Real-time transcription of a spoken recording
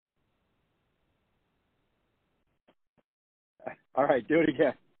All right, do it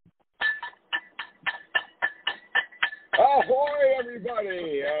again. Ahoy,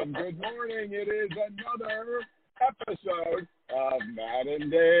 everybody, and good morning. It is another episode of Matt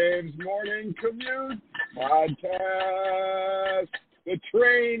and Dave's Morning Commute Podcast. The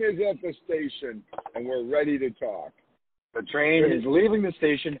train is at the station, and we're ready to talk. The train is leaving the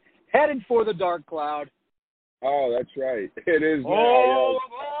station, heading for the dark cloud. Oh, that's right. It is now. All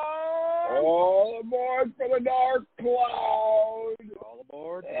Yes. aboard! All aboard for the dark cloud. All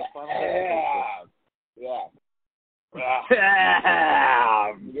aboard. Yeah.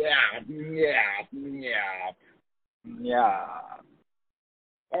 Yeah. Yeah.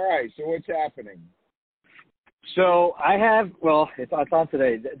 All right, so what's happening? So I have, it's on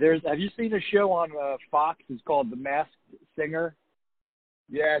today. Have you seen a show on Fox? It's called The Masked Singer.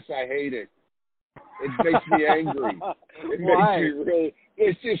 Yes, I hate it. It makes me angry. Why? Makes me really.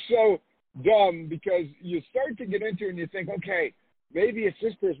 It's just so dumb because you start to get into it and you think, okay, maybe it's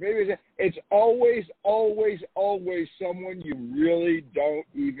this person, maybe it's always someone you really don't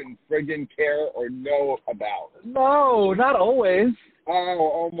even friggin' care or know about. No, not always.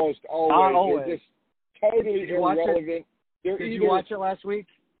 Oh, almost always. Not always. They're just totally irrelevant. Did you watch it last week?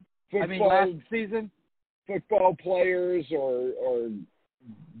 Last season? Football players or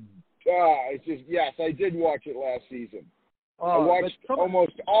it's just, yes, I did watch it last season. I watched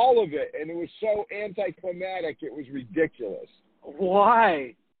almost all of it, and it was so anticlimactic, it was ridiculous.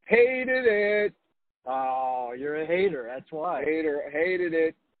 Why? Hated it. Oh, you're a hater. That's why. Hated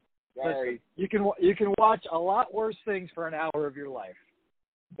it. Sorry. Listen, you can watch a lot worse things for an hour of your life.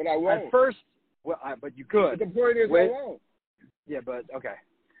 But I won't. At first, but you could. But the point is, I won't. Yeah, but okay.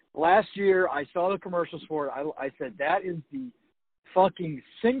 Last year, I saw the commercials for it. I said, that is the fucking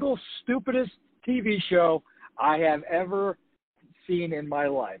single stupidest TV show I have ever seen in my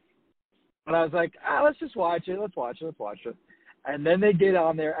life. And I was like, let's just watch it. Let's watch it. And then they get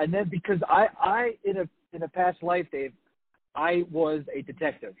on there. And then because I in a past life, Dave, I was a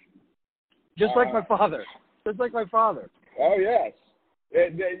detective. Just like my father. Oh, yes.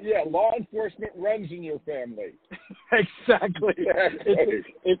 Yeah, law enforcement runs in your family. Exactly.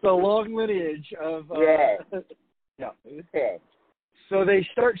 It's a long lineage of... Yeah. So they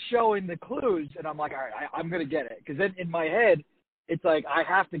start showing the clues, and I'm like, all right, I'm going to get it. Because then in my head, it's like, I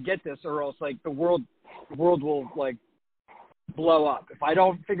have to get this, or else like the world will like blow up if I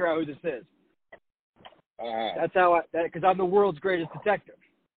don't figure out who this is. That's how because I'm the world's greatest detective.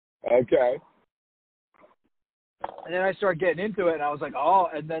 Okay. And then I start getting into it, and I was like,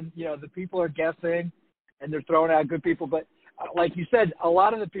 and then, the people are guessing, and they're throwing out good people. But like you said, a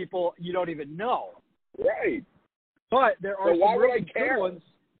lot of the people you don't even know. Right. But there are some really good ones.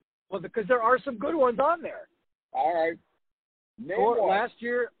 Well, because there are some good ones on there. All right.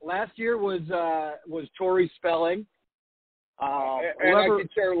 Last year was Tori Spelling. And I can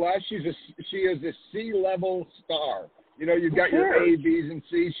care less. She is a C-level star. You've got your A, B's, and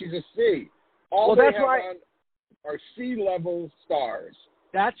C's. She's a C. All they have on are C-level stars.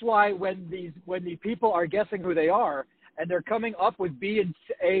 That's why when the people are guessing who they are, and they're coming up with B and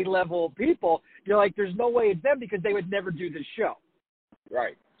A level people, you're like, there's no way it's them because they would never do this show.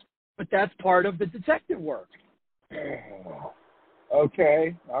 Right. But that's part of the detective work.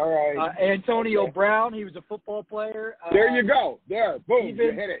 Okay. All right. Antonio Brown, he was a football player. There you go. There. Boom. You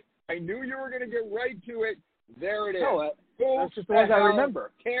hit it. I knew you were going to get right to it. There it is. That's just the ones I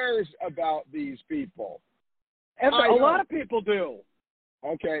remember. Who cares about these people? A lot of people do.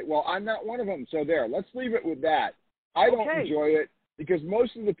 Okay. Well, I'm not one of them. So there. Let's leave it with that. I don't enjoy it because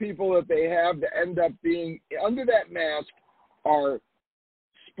most of the people that they have that end up being under that mask are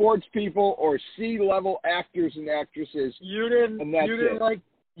sports people or C-level actors and actresses. You didn't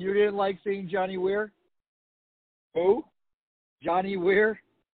like seeing Johnny Weir? Who? Johnny Weir.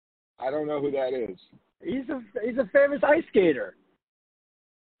 I don't know who that is. He's a famous ice skater.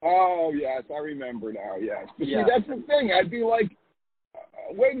 Oh yes, I remember now. Yes, but see, that's the thing. I'd be like,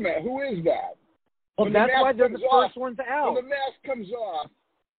 wait a minute, who is that? Well, that's why they're the first ones out. When the mask comes off,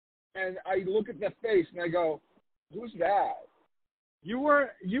 and I look at the face and I go, who's that? You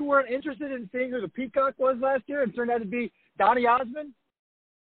weren't interested in seeing who the Peacock was last year? It turned out to be Donny Osmond?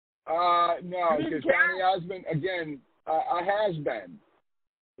 No, because Donny Osmond, again, a has-been.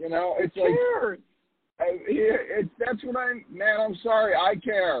 It's like... that's what I'm sorry, I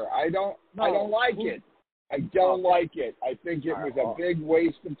care. I don't like it. I don't like it. I think it was a big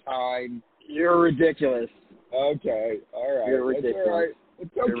waste of time. You're ridiculous. Okay, all right. You're ridiculous. That's all right.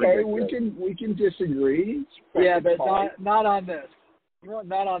 It's okay. We can disagree. Yeah, but not on this.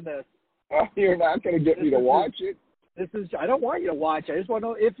 Not on this. You're not going to get me to watch it. I don't want you to watch it. I just want to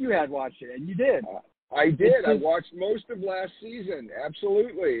know if you had watched it, and you did. I did. I watched most of last season,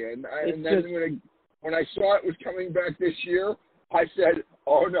 absolutely. And then when I saw it was coming back this year, I said,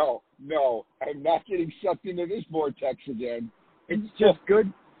 "Oh no, I'm not getting sucked into this vortex again." It's just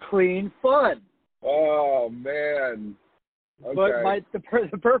good, clean fun. Oh man! Okay. But the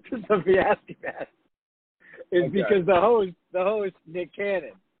purpose of me asking that is because the host Nick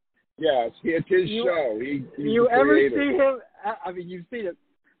Cannon. Yes, it's his show. You ever see him? I mean, you've seen it.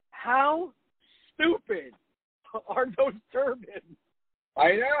 How stupid are those turbines?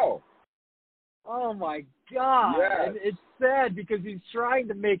 I know. Oh my God! Yes. And it's sad because he's trying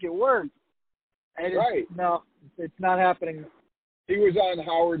to make it work, and it's not happening. He was on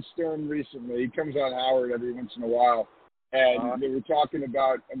Howard Stern recently. He comes on Howard every once in a while, and they were talking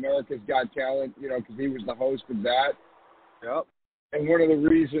about America's Got Talent, because he was the host of that. Yep. And one of the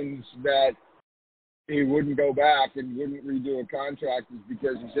reasons that he wouldn't go back and wouldn't redo a contract is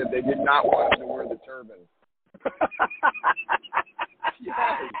because he said they did not want him to wear the turban.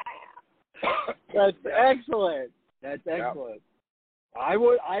 Yes. That's excellent. That's excellent. Yep. I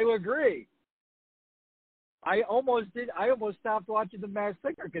would agree. I almost stopped watching The Masked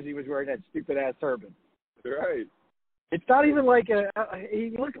Singer because he was wearing that stupid ass turban. Right. It's not even like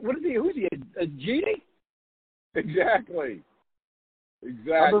what is he? Who's he? A genie? Exactly.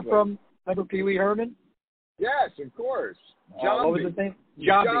 Remember Pee Wee Herman? Yes, of course. What was his name?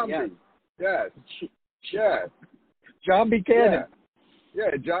 Jambi. Yes. Yes. John Buchanan.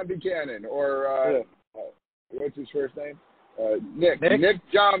 Yeah, John Buchanan. Or what's his first name? Nick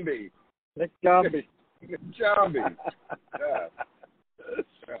Jambi. Nick Jambi. Nick Jambi. Yeah.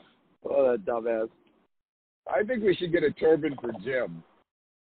 Oh, that dumbass. I think we should get a turban for Jim.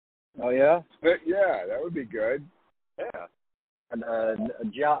 Oh yeah? Yeah, that would be good. Yeah.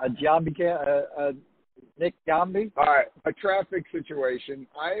 John Buchanan, Nick Jambi. All right, a traffic situation.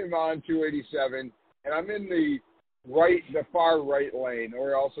 I am on 287, and I'm in the far right lane,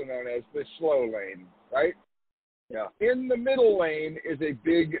 or also known as the slow lane, right? Yeah. In the middle lane is a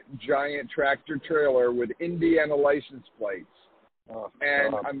big, giant tractor trailer with Indiana license plates. Oh,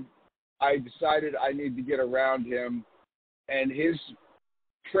 and I decided I need to get around him, and his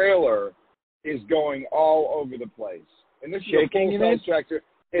trailer is going all over the place. And this shaking, is a full-size tractor.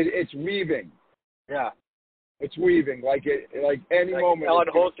 It's weaving. Yeah. It's weaving like any moment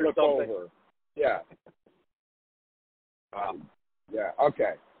it's going to flip over. Yeah. Yeah.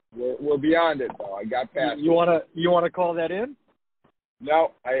 Okay. We're beyond it though. I got past. You wanna call that in?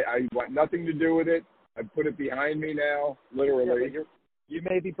 No, I want nothing to do with it. I put it behind me now, literally. Yeah, you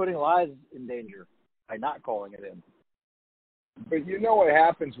may be putting lives in danger by not calling it in. But you know what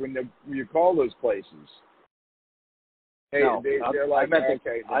happens when you call those places? They're like,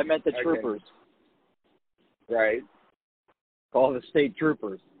 I meant the troopers. Right. Call the state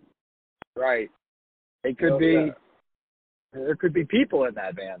troopers. Right. It could be. There could be people in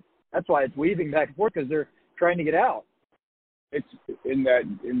that van. That's why it's weaving back and forth because they're trying to get out. It's in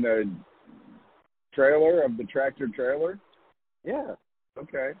the trailer of the tractor trailer. Yeah.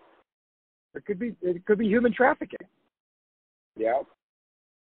 Okay. It could be human trafficking. Yeah.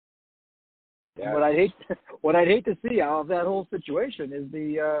 Yeah. What I'd hate to see out of that whole situation is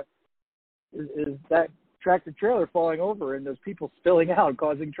is that tractor trailer falling over and those people spilling out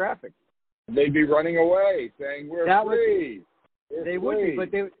causing traffic. They'd be running away, saying we're free. They would be,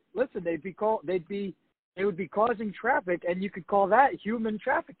 but they would be causing traffic, and you could call that human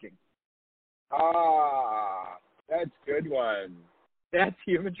trafficking. Ah, that's a good one. That's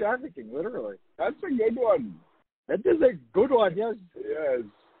human trafficking, literally. That's a good one. That is a good one, yes.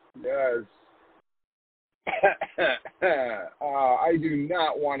 Yes. I do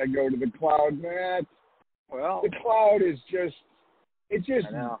not want to go to the cloud, Matt. Well, the cloud is just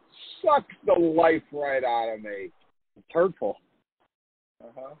sucks the life right out of me. It's hurtful.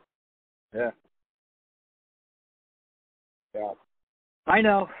 Uh-huh. Yeah. Yeah. I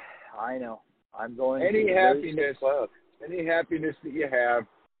know. I'm going any happiness that you have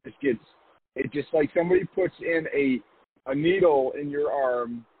it's just like somebody puts in a needle in your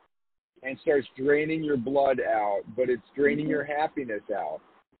arm and starts draining your blood out, but it's draining your happiness out.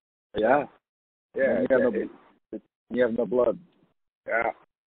 Yeah. Yeah. You have no blood. Yeah.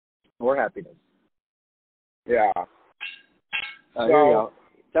 Or happiness. Yeah. Here you go.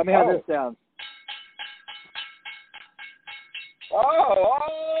 Tell me how this sounds.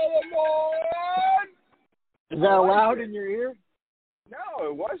 Oh, Lord! Is that loud in your ear? No,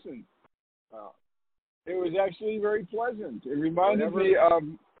 it wasn't. Oh. It was actually very pleasant. It reminded me of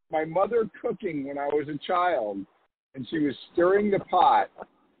my mother cooking when I was a child, and she was stirring the pot.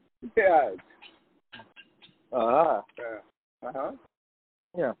 Yes. Uh-huh. Uh-huh.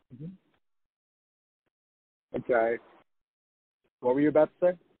 Yeah. Mm-hmm. Okay. What were you about to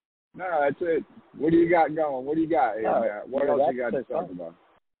say? No, that's it. What do you got going? What do you got here, Matt? What else you got to talk about?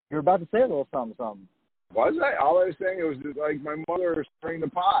 You were about to say a little something. Was I? All I was saying, it was just like my mother stirring the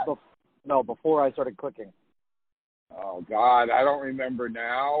pot. No, before I started clicking. Oh, God, I don't remember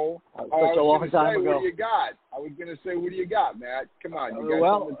now. Such a long time ago. What do you got? I was going to say, what do you got, Matt? Come on, you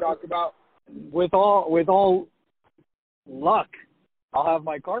got something to talk about? With all luck, I'll have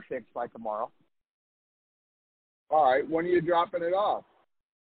my car fixed by tomorrow. All right, when are you dropping it off?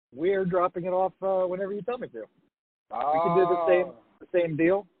 We're dropping it off whenever you tell me to. Oh. We can do the same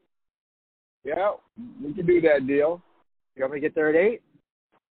deal. Yeah, we can do that deal. You want me to get there at 8?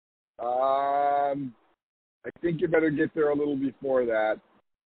 I think you better get there a little before that.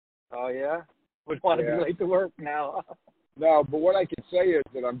 Oh, yeah? Would want to be late to work now. No, but what I can say is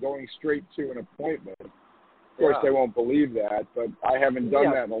that I'm going straight to an appointment. Of course, they won't believe that, but I haven't done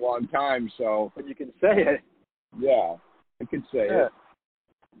that in a long time, so. But you can say it. Yeah, I can say it.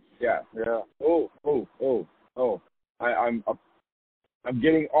 Yeah. Yeah. I'm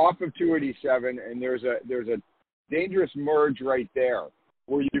getting off of 287, and there's a dangerous merge right there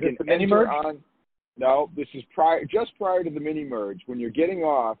where you can enter on. No, this is just prior to the mini merge. When you're getting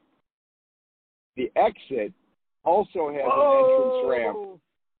off, the exit also has an entrance ramp.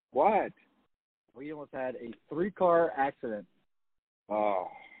 What? We almost had a 3-car accident. Oh,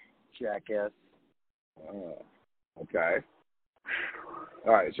 jackass. Okay.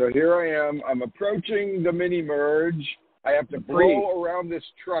 All right, so here I am. I'm approaching the mini merge. I have to blow around this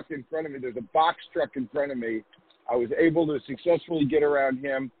truck in front of me. There's a box truck in front of me. I was able to successfully get around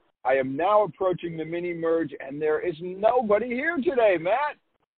him. I am now approaching the mini merge, and there is nobody here today, Matt.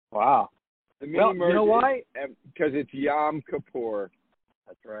 Wow. The mini merge. You know why? Because it's Yom Kippur.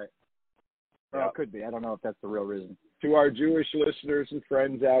 That's right. Well, it could be. I don't know if that's the real reason. To our Jewish listeners and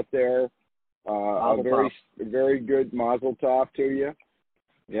friends out there, a very good mazel tov to you.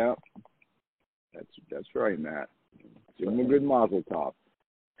 Yeah, that's right, Matt. Give them a good mazel tov.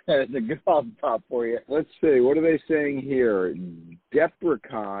 It's a good mazel tov for you. Let's see. What are they saying here?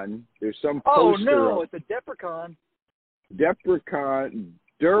 Deprecon. There's some poster. Oh, no, it's a Deprecon. Derpicon,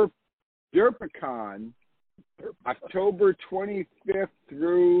 October 25th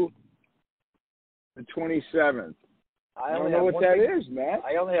through the 27th. I don't know what that is, Matt.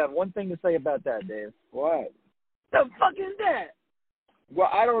 I only have one thing to say about that, Dave. What? The fuck is that? Well,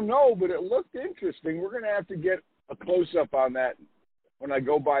 I don't know, but it looked interesting. We're going to have to get a close-up on that when I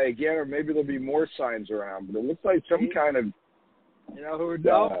go by again, or maybe there'll be more signs around. But it looks like some kind of, you know who would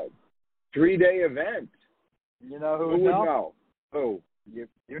know? 3-day event. You know who would know? know? Who? You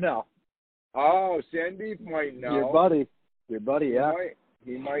know. Oh, Sandeep might know. Your buddy, yeah.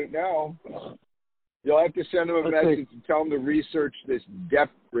 He might know. You'll have to send him a message and tell him to research this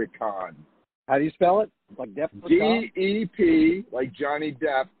Deprecon. How do you spell it? Like Deprecon? DEP, like Johnny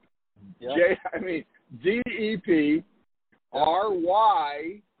Depp. Yep. DEPRYCON.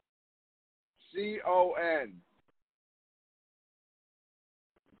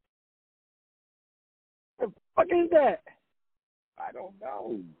 What the fuck is that? I don't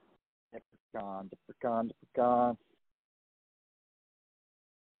know. Deprecon.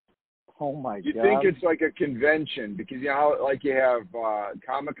 Oh, my God. You think it's like a convention because, you know, like you have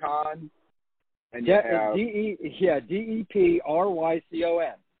Comic-Con and you have... DEPRYCON.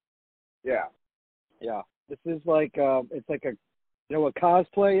 Yeah. Yeah. This is like, it's like a, you know what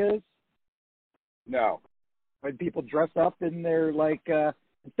cosplay is? No. When people dress up in their, like,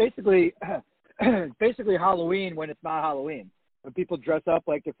 it's basically Halloween when it's not Halloween. When people dress up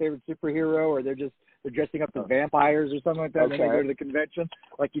like their favorite superhero, or they're dressing up as vampires or something like that, and then they go to the convention,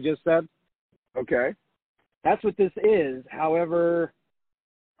 like you just said. Okay. That's what this is. However,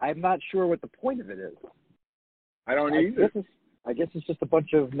 I'm not sure what the point of it is. I don't either. I guess it's just a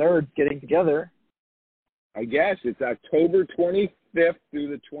bunch of nerds getting together. I guess it's October 25th through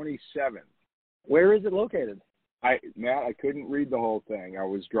the 27th. Where is it located? Matt, I couldn't read the whole thing. I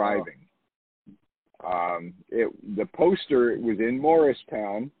was driving. The poster was in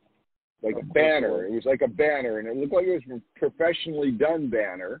Morristown, like a banner. It was like a banner, and it looked like it was a professionally done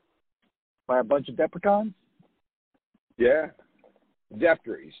banner. By a bunch of Deprecons? Yeah.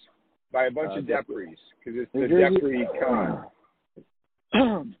 Depres. By a bunch of Depres, because it's the Deprecon.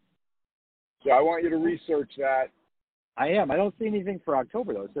 So I want you to research that. I am. I don't see anything for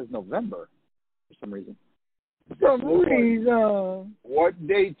October, though. It says November for some reason. What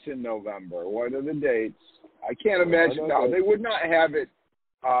dates in November? What are the dates? I can't imagine. No, they would not have it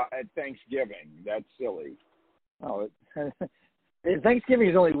at Thanksgiving. That's silly. Oh, Thanksgiving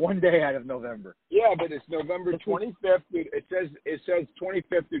is only one day out of November. Yeah, but it's November 25th. It says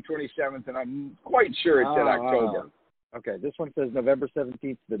 25th through 27th, and I'm quite sure it's in October. Okay, this one says November 17th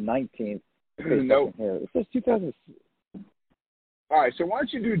to the 19th. Nope. It says 2000. All right, so why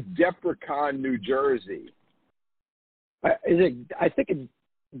don't you do Deprecon, New Jersey? I think it's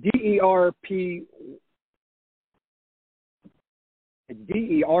DERP.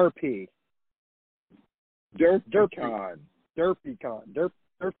 DERP. Derpicon.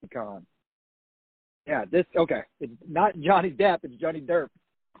 Derpicon. Yeah, okay. It's not Johnny Depp, it's Johnny Derp.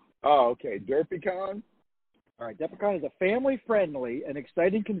 Oh, okay. Derpicon? All right, Deprecon is a family-friendly and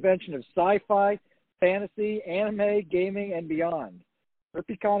exciting convention of sci-fi, fantasy, anime, gaming, and beyond.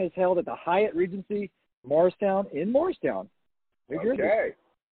 Derpicon is held at the Hyatt Regency Morristown in Morristown, New Jersey. Okay.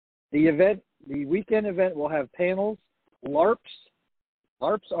 The weekend event will have panels, LARPs.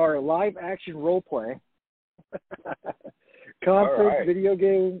 LARPs are live-action role-play. Conference, video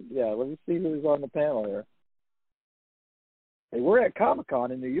game. Yeah, let me see who's on the panel here. Hey, we're at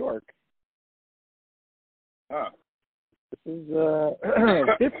Comic-Con in New York. Huh. This is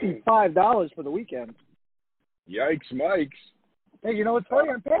 $55 for the weekend. Yikes, Mikes. Hey, you know what's funny?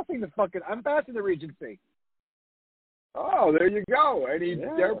 I'm passing the Regency. Oh, there you go. Any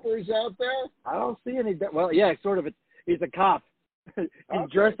derpers out there? I don't see any. Well, yeah, sort of. He's a cop. He's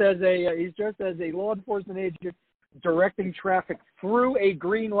dressed as a law enforcement agent directing traffic through a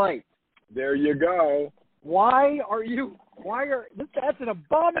green light. There you go. That's an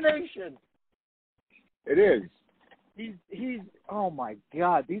abomination. It is. He's oh my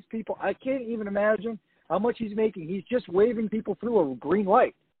God, these people, I can't even imagine how much he's making. He's just waving people through a green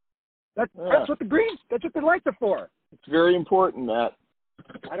light. That's what the lights are for. It's very important, Matt.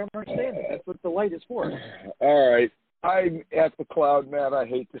 I don't understand it. That's what the light is for. All right. I'm at the cloud, Matt, I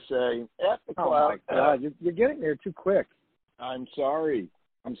hate to say. At the cloud. Oh, my God. You're getting there too quick. I'm sorry.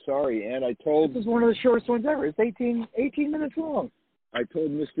 And I told... This is one of the shortest ones ever. It's 18 minutes long. I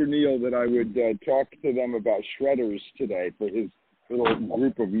told Mr. Neal that I would talk to them about shredders today for his little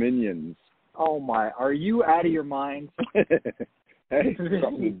group of minions. Oh, my. Are you out of your mind? Hey,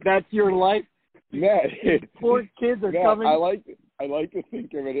 that's your life? Matt. Poor kids are Matt, coming. I like to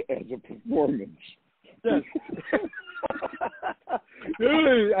think of it as a performance. Yes.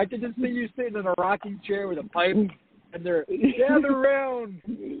 I can just see you sitting in a rocking chair with a pipe, and they're gather around.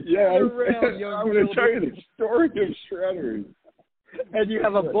 Yeah, gather around, I'm going to tell you the story of shredders. And you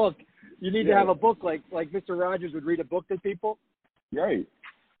have a book. You need to have a book like Mr. Rogers would read a book to people. Right.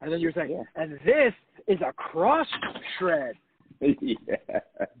 And then you're saying, and this is a cross shred. Yeah.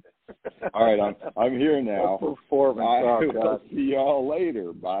 All right, I'm here now. Performance. I'll see y'all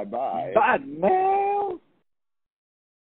later. Bye-bye. Bye now.